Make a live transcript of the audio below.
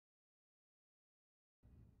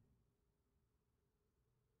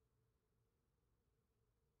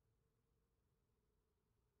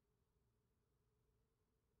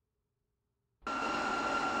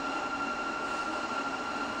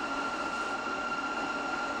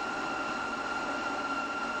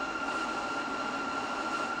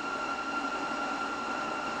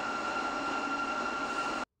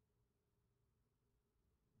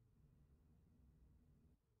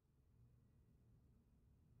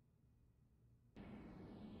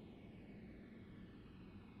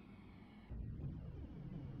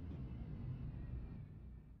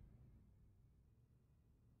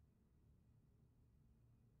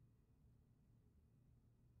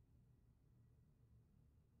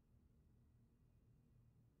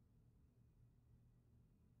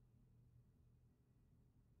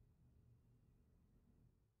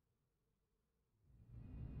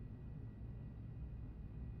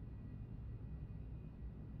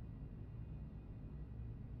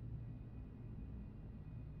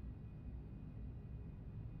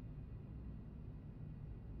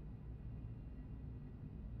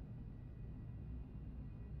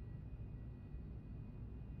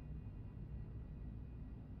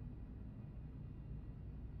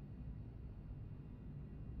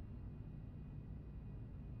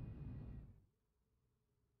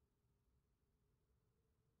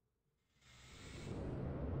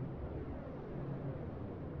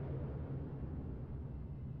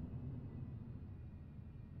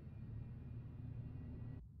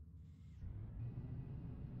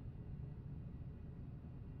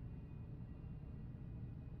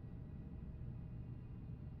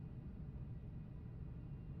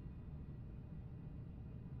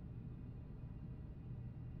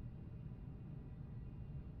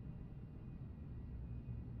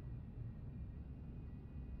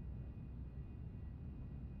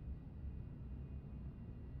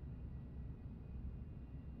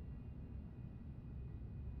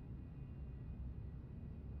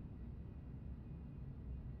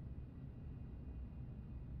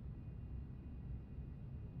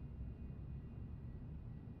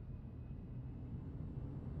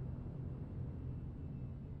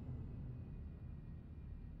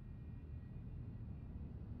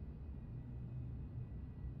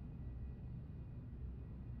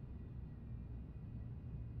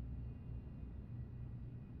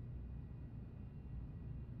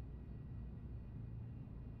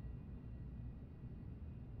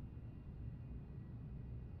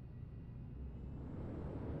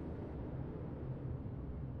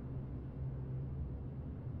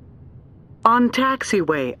On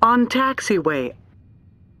taxiway. On taxiway.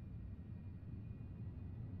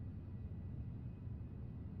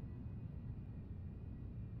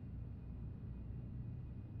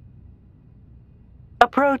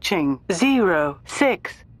 Approaching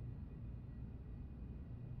 06.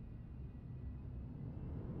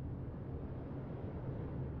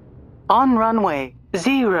 On runway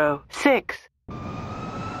 06.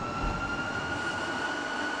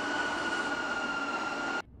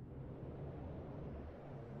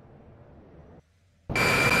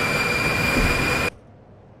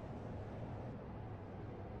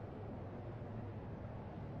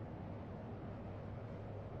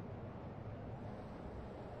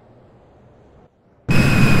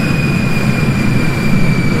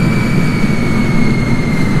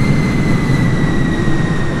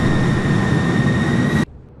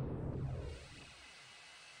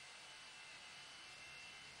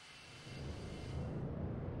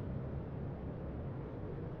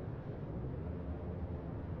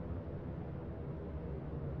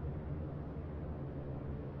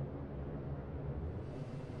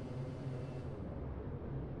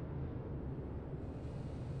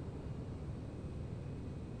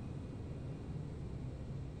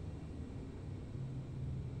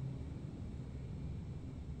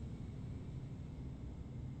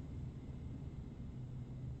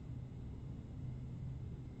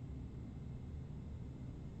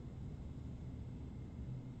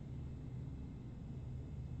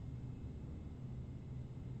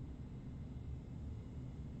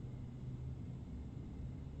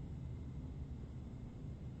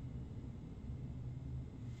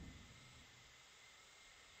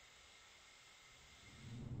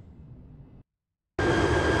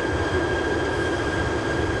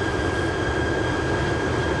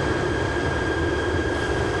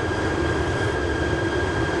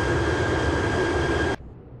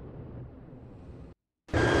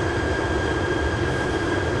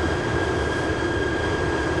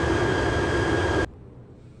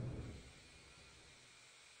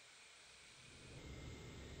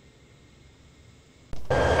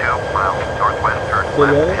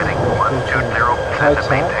 Heading 120, set to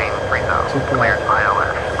maintain 3000. Cleared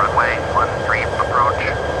ILS. Runway 13 approach.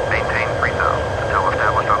 Maintain 3000 until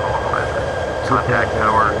established on the localizer. Contact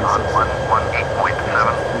tower on 118.7.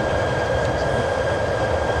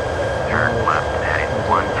 Turn left heading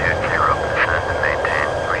 120, descend and maintain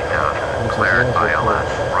 3000. Cleared ILS.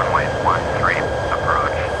 Runway 13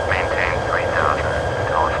 approach. Maintain 3000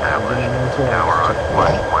 until established. Tower on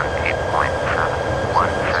 118.7.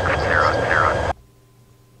 1600.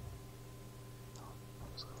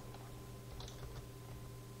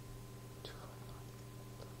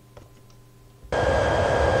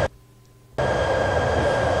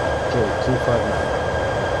 Okay, 259.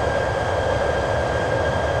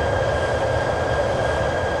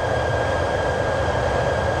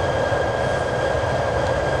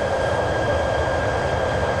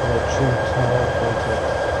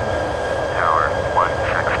 Tower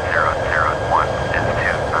 16001 is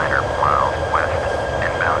 29 miles west.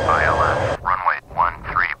 Inbound ILS. Runway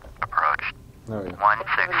 13 approach.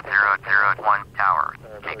 16001 tower.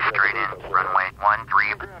 Take straight in. Runway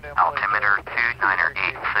 13. Altimeter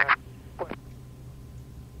 2986.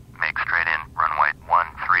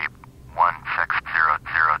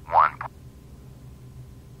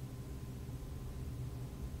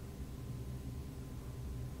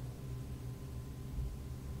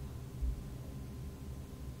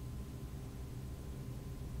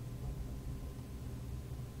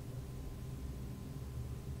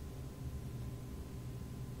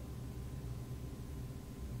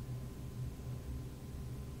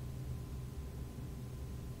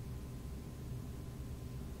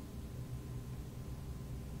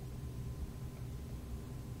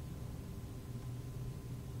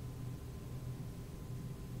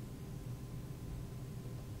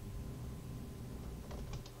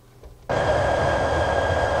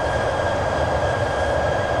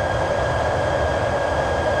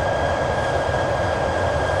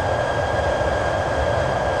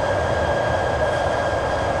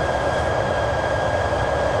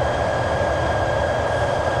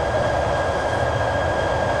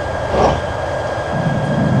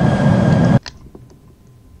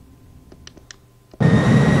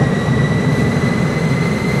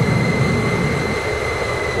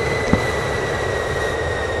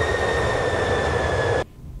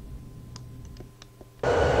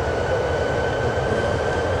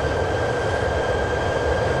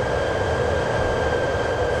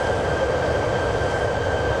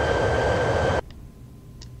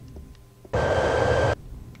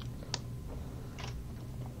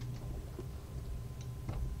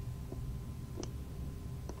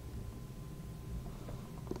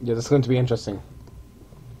 Yeah, this is going to be interesting.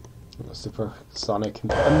 A supersonic, a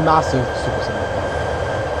massive supersonic bomb.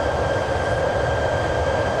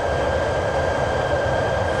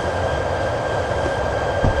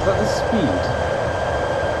 Is that the speed?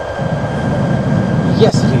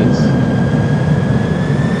 Yes, it is.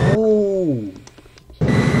 Oh.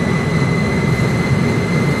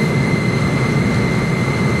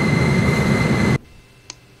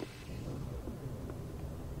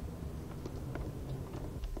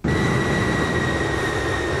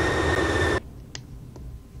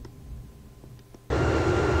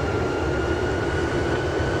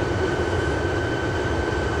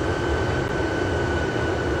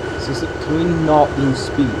 So can we not lose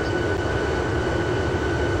speed?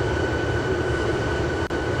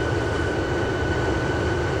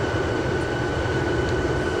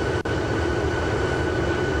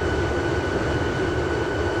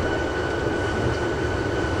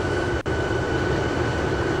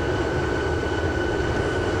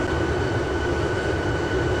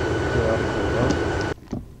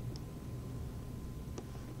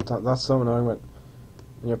 That's so annoying when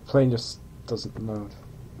your plane just doesn't load.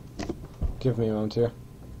 Give me a moment here.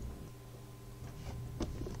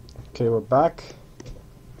 Okay, we're back.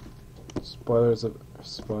 Spoilers of it.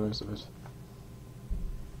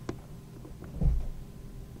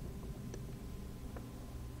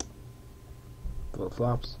 Little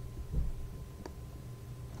flaps.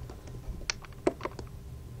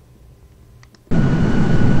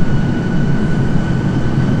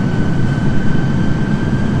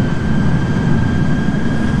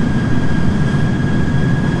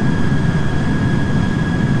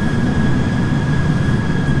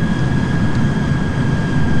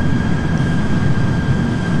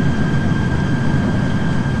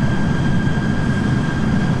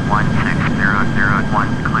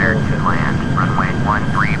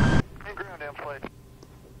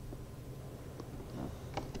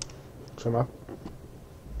 Trim up.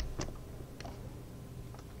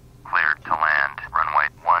 Cleared to land. Runway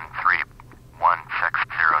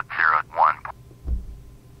 131601.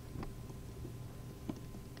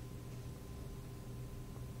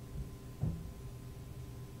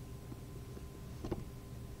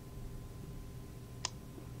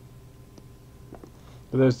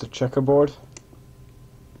 There's the checkerboard.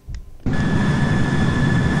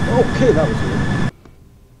 Okay, that was weird.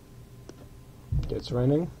 Okay, it's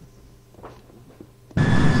raining.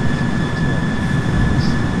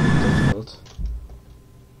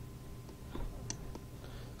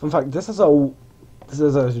 In fact, this is a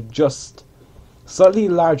just slightly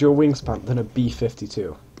larger wingspan than a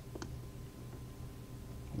B-52.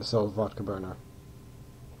 The Sol vodka burner.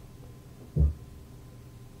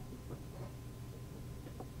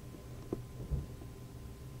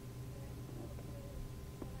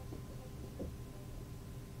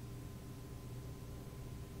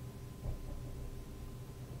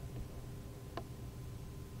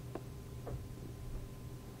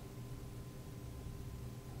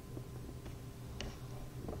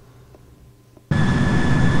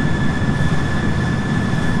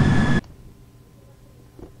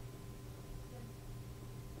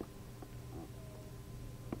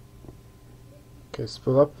 Okay,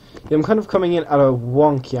 spool up. Yeah, I'm kind of coming in at a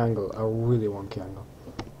wonky angle, a really wonky angle.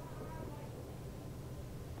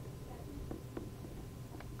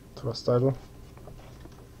 Thrust idle.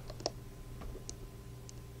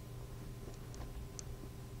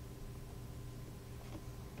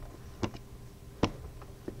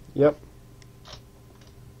 Yep.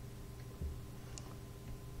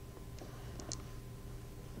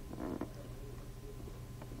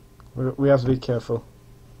 We have to be careful.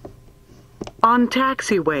 On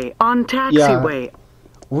taxiway, on taxiway. Yeah.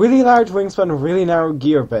 Really large wingspan, really narrow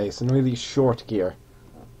gear base, and really short gear.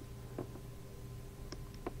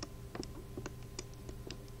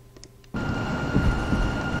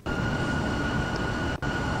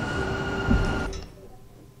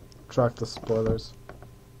 Track the spoilers.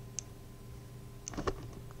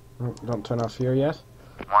 Oh, don't turn off here yet.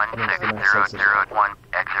 16001,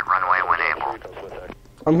 exit runway when able.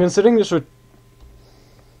 I'm considering this.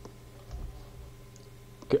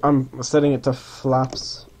 I'm setting it to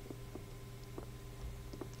flaps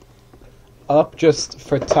up just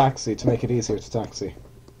for taxi, to make it easier to taxi.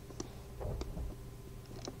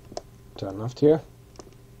 Turn left here.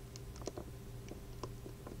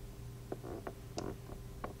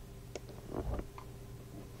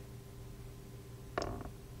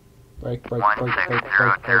 Brake, brake, brake, brake, brake,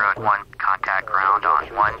 brake, brake. Contact ground on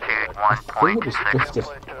 121.6.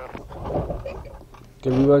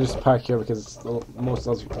 Okay, we will just park here because it's the most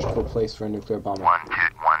logical place for a nuclear bomber.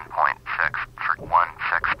 121.6 for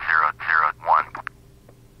 16001.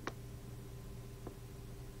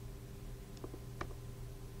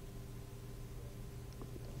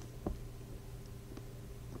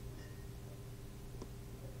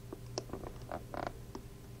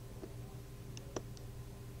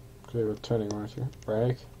 Okay, we're turning right here.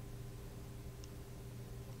 Brake.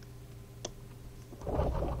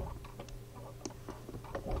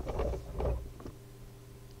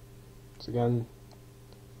 Once again,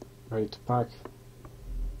 ready to pack.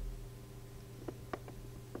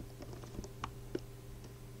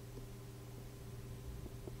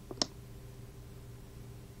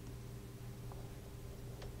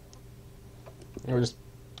 And we just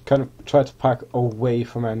kind of try to pack away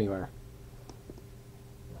from anywhere.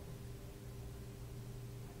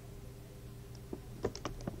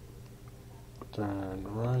 Turn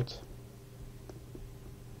right.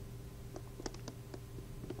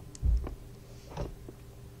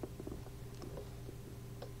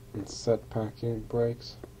 And set parking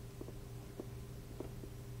brakes.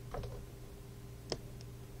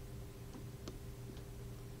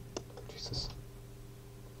 Jesus.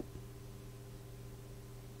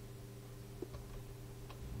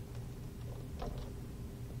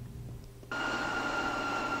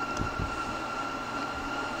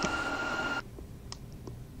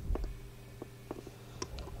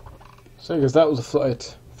 So, because that was a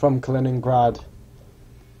flight from Kaliningrad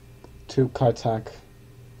to Kaitak.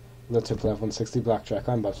 That's it, F-160 Blackjack.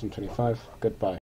 I'm Boston 25. Goodbye.